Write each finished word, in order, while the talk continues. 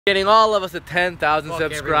Getting all of us to 10,000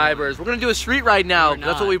 subscribers. Everyone. We're gonna do a street ride now.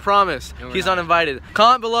 That's what we promised. No, He's not. uninvited.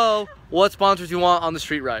 Comment below what sponsors you want on the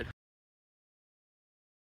street ride.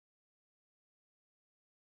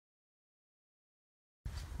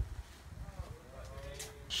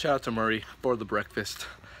 Shout out to Murray for the breakfast.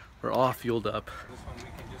 We're all fueled up. This one we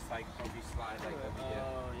can just like probably slide like over here.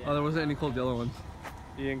 Yeah. Oh, there wasn't any cold yellow ones.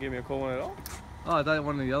 You didn't give me a cold one at all? Oh, I thought you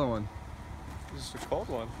wanted the other one. This is a cold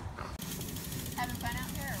one. Having fun out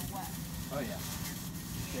here or what? Oh yeah.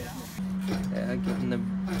 Yeah, getting the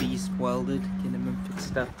beast welded, getting them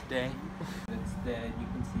fixed up today. It's dead. You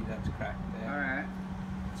can see that's cracked there. All right.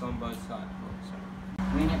 It's on both sides. Oh,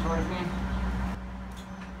 sorry. Lean it towards me.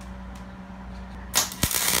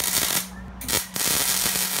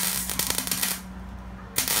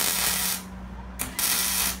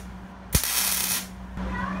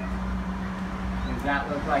 Does that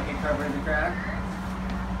look like it covered the crack?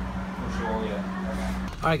 For sure, yeah.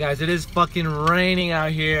 All right, guys, it is fucking raining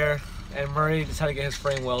out here, and Murray just had to get his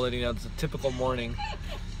frame welded. You know, it's a typical morning.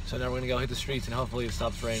 So now we're gonna go hit the streets, and hopefully it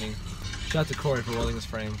stops raining. Shout out to Corey for welding his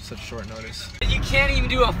frame, such short notice. You can't even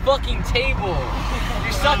do a fucking table.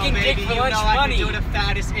 You're sucking dick for lunch money. You know I can do the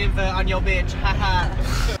fattest infant on your bitch.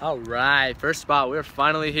 Haha. All right, first spot. We're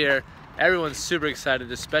finally here. Everyone's super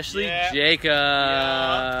excited, especially Jacob.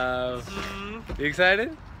 Yeah. You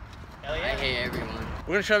excited? Hell yeah. I hate everyone.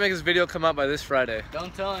 We're gonna try to make this video come out by this Friday.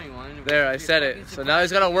 Don't tell anyone. There, I said it. So now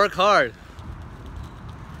he's gotta work hard.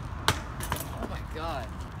 Oh my god.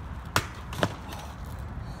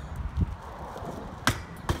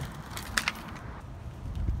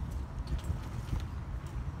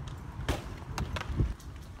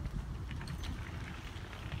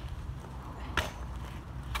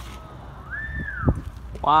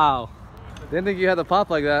 Wow. Didn't think you had the pop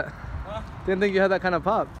like that. Huh? Didn't think you had that kind of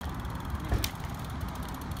pop.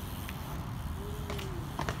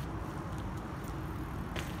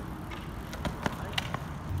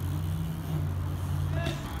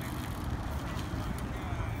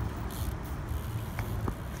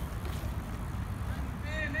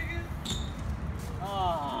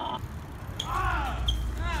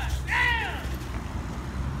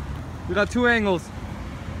 We got two angles.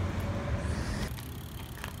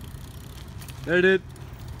 There it is.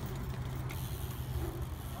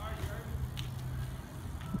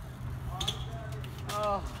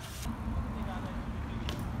 Oh.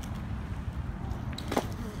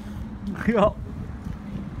 Yo.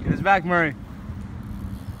 Get his back, Murray.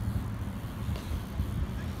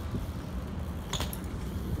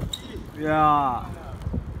 Yeah.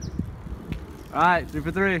 Alright, 3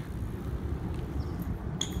 for 3.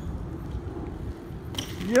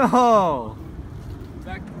 Yo!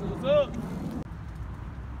 Back to the up.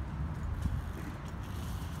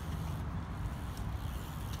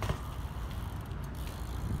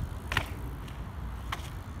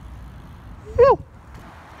 Woo!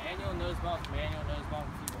 Manual nose bump,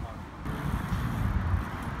 keep them up.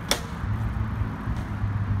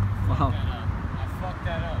 Wow. I fucked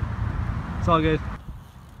that up. It's all good.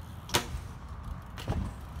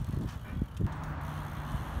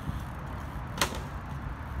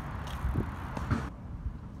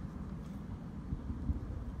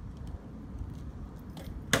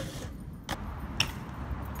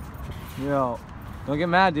 Yo, don't get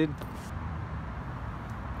mad, dude.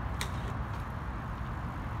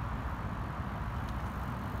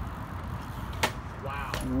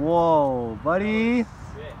 Wow. Whoa, buddy.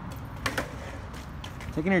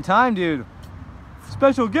 Taking your time, dude.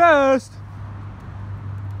 Special guest.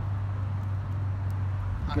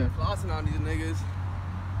 Okay. I'm flossing on these niggas.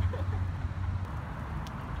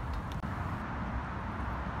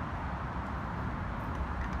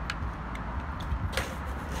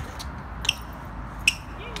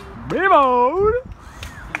 B-mode.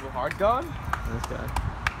 You a hard gone? This guy.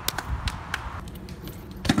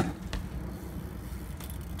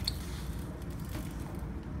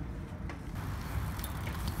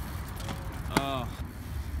 Oh.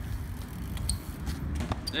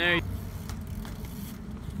 There you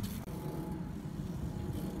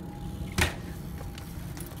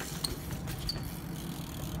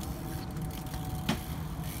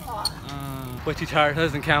Way too tired. That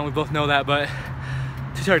doesn't count. We both know that, but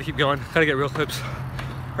too tired to keep going. Gotta get real clips,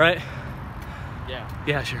 right? Yeah.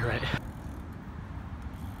 Yeah, sure, right.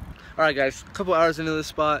 All right, guys. A couple hours into this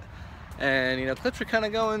spot, and you know, clips are kind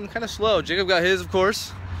of going kind of slow. Jacob got his, of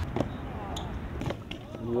course.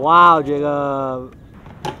 Wow, Jacob.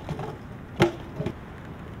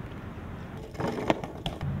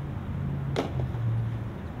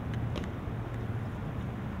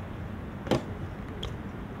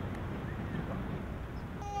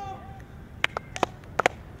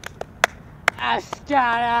 I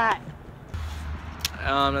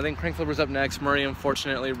think crank flipper's up next. Murray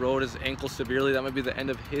unfortunately rolled his ankle severely. That might be the end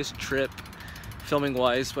of his trip, filming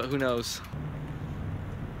wise, but who knows.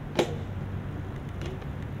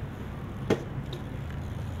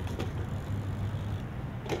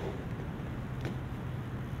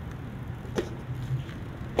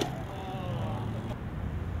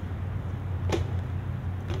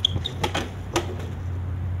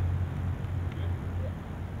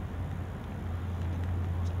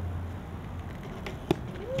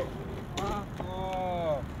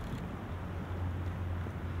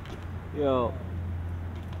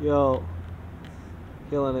 Yo,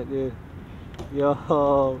 killing it, dude. Yo.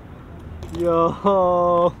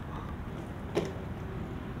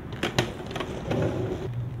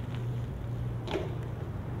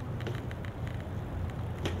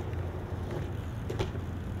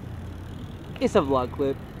 It's a vlog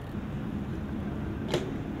clip.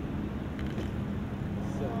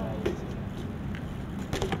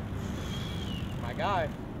 My guy.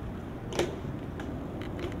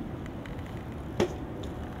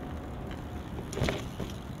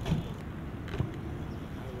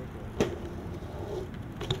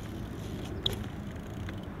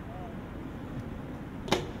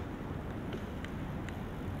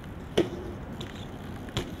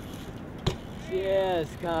 Yes,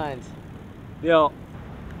 cunt. Yo.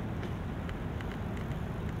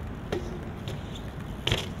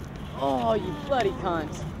 Oh, you bloody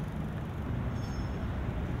cunt.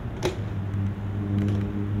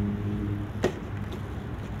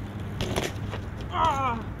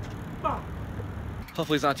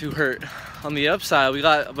 Hopefully he's not too hurt. On the upside, we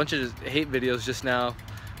got a bunch of hate videos just now.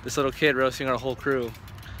 This little kid roasting our whole crew. So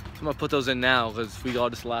I'm gonna put those in now because we all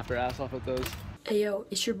just laughed our ass off at those. Hey yo,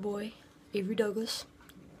 it's your boy, Avery Douglas,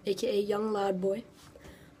 aka Young Loud Boy.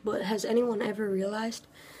 But has anyone ever realized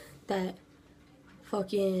that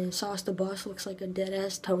fucking Sauce the Boss looks like a dead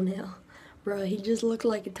ass toenail? Bruh, he just looked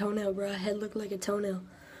like a toenail, bruh. Head looked like a toenail.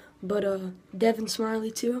 But Devin Smiley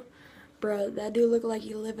too. Bruh, that dude looked like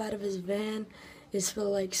he lived out of his van. It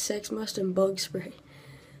smelled like sex must and bug spray.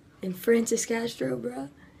 And Francis Castro, bruh,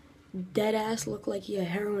 dead ass looked like he a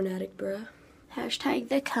heroin addict, bruh. Hashtag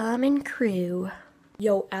the common crew.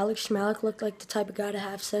 Yo, Alex Schmalik looked like the type of guy to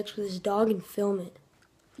have sex with his dog and film it.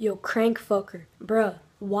 Yo, crank fucker. Bruh,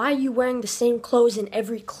 why are you wearing the same clothes in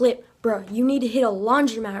every clip? Bruh, you need to hit a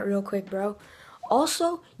laundromat real quick, bro.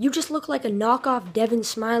 Also, you just look like a knockoff Devin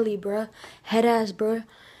Smiley, bruh. Head ass, bruh.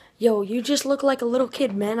 Yo, you just look like a little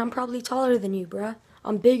kid, man. I'm probably taller than you, bruh.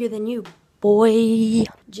 I'm bigger than you, boy.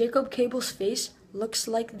 Jacob Cable's face looks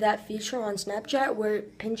like that feature on Snapchat where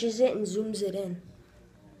it pinches it and zooms it in.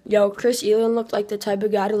 Yo, Chris Elon looked like the type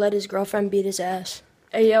of guy to let his girlfriend beat his ass.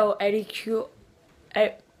 Hey, yo, Eddie Q.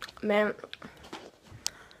 Hey, man.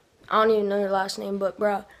 I don't even know your last name, but,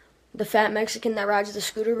 bruh, the fat Mexican that rides the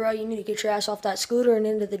scooter, bro, you need to get your ass off that scooter and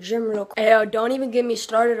into the gym real quick. Hey, yo, don't even get me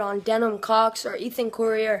started on Denim Cox or Ethan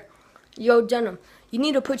Courier. Yo, Denim, you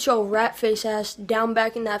need to put your rat face ass down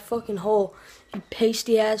back in that fucking hole. You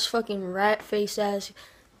pasty ass fucking rat face ass.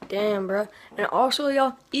 Damn, bro. And also,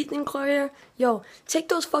 yo, Ethan Courier, yo, take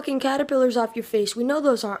those fucking caterpillars off your face. We know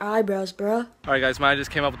those aren't eyebrows, bro. Alright guys, Maya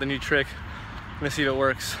just came up with a new trick. I'm gonna see if it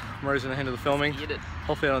works. Murray's gonna handle the filming.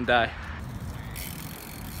 Hopefully I don't die.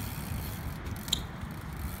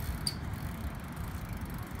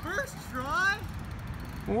 First try.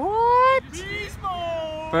 What? Beast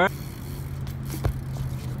mode.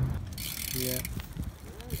 Yeah.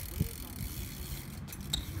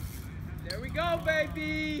 There we go,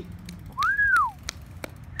 baby.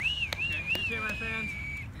 Appreciate my fans.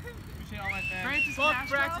 Appreciate all my fans. Fuck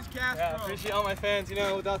Francis Castro. Yeah, appreciate all my fans. You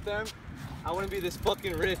know, without them, I wouldn't be this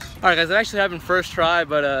fucking rich. All right, guys, it actually happened first try,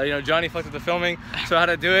 but you know, Johnny fucked up the filming, so I had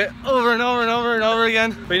to do it over and over and over and over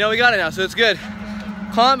again. But you know, we got it now, so it's good.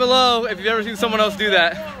 Comment below if you've ever seen someone else do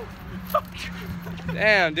that.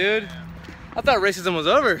 Damn, dude. I thought racism was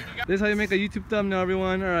over. This is how you make a YouTube thumbnail,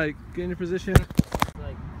 everyone. All right, get in your position.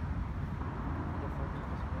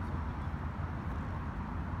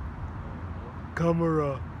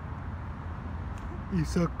 Camera.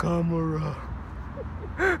 It's a camera.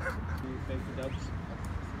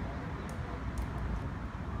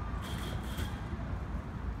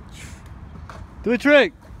 Do a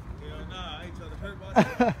trick.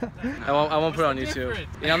 I won't put it on YouTube.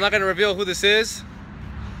 You know, I'm not gonna reveal who this is,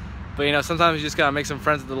 but you know, sometimes you just gotta make some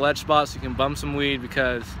friends at the ledge spot so you can bum some weed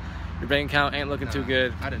because your bank account ain't looking too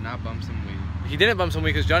good. I did not bum some weed. He didn't bum some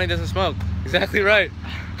weed because Johnny doesn't smoke. Exactly right.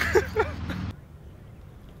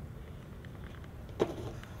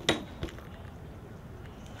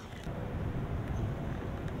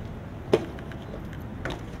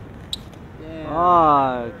 Yeah.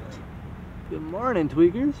 Ah, good morning,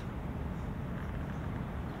 tweakers.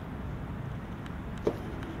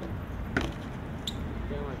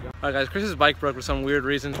 Alright guys, Chris's bike broke for some weird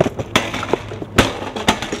reason.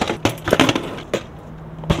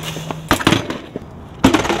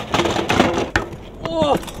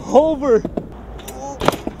 Oh, over!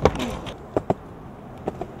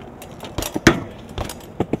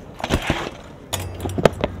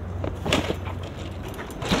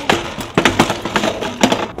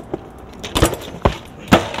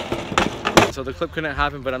 So the clip couldn't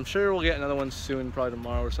happen, but I'm sure we'll get another one soon, probably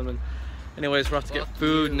tomorrow or something. Anyways, we're off to get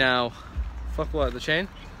food now. Fuck what? The chain?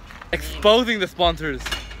 Exposing the sponsors.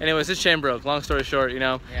 Anyways, this chain broke. Long story short, you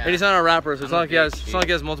know. Yeah. And he's not a rapper, so it's not like he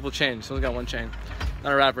has multiple chains. He's only got one chain.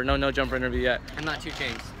 Not a rapper. No jumper interview yet. I'm not 2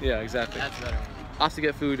 chains. Yeah, exactly. That's better. Off to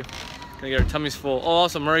get food. Gonna get our tummies full. Oh,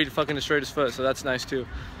 also Murray fucking destroyed his foot, so that's nice too.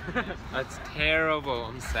 That's terrible.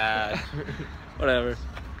 I'm sad. Whatever.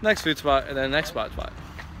 Next food spot, and then next spot.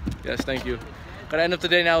 Yes, thank you. Gotta end up the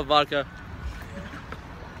day now with vodka.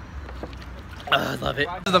 I love it.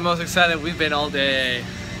 This is the most excited we've been all day.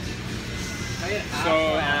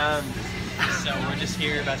 So we're just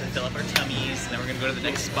here about to fill up our tummies, and then we're gonna go to the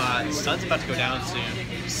next spot. The sun's about to go down soon,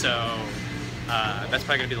 so that's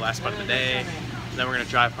probably gonna be the last spot of the day. Then we're gonna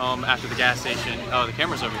drive home after the gas station. Oh, the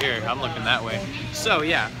camera's over here. I'm looking that way. So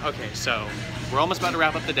yeah, okay. So we're almost about to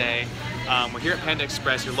wrap up the day. We're here at Panda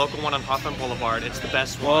Express, your local one on Hawthorne Boulevard. It's the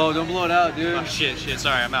best one. Whoa, don't blow it out, dude. Oh shit,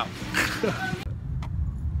 sorry, I'm out.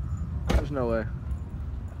 There's no way.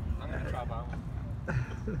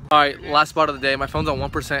 Alright, last spot of the day. My phone's on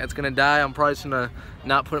 1%. It's gonna die. I'm probably just gonna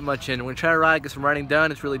not put much in. We're gonna try to ride, get some riding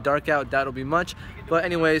done. It's really dark out. Doubt it'll be much. But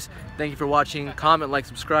anyways, thank you for watching. Comment, like,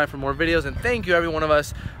 subscribe for more videos. And thank you every one of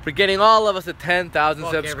us for getting all of us to 10,000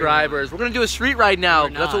 subscribers. Everyone. We're gonna do a street ride now.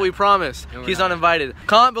 That's what we promised. He's not invited.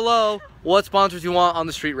 Comment below what sponsors you want on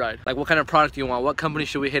the street ride. Like what kind of product you want. What company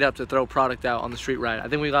should we hit up to throw product out on the street ride? I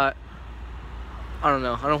think we got, I don't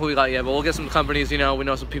know who we got yet, but we'll get some companies, you know, we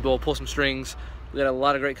know some people, pull some strings. We got a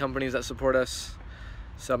lot of great companies that support us,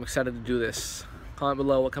 so I'm excited to do this. Comment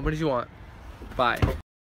below what companies you want. Bye.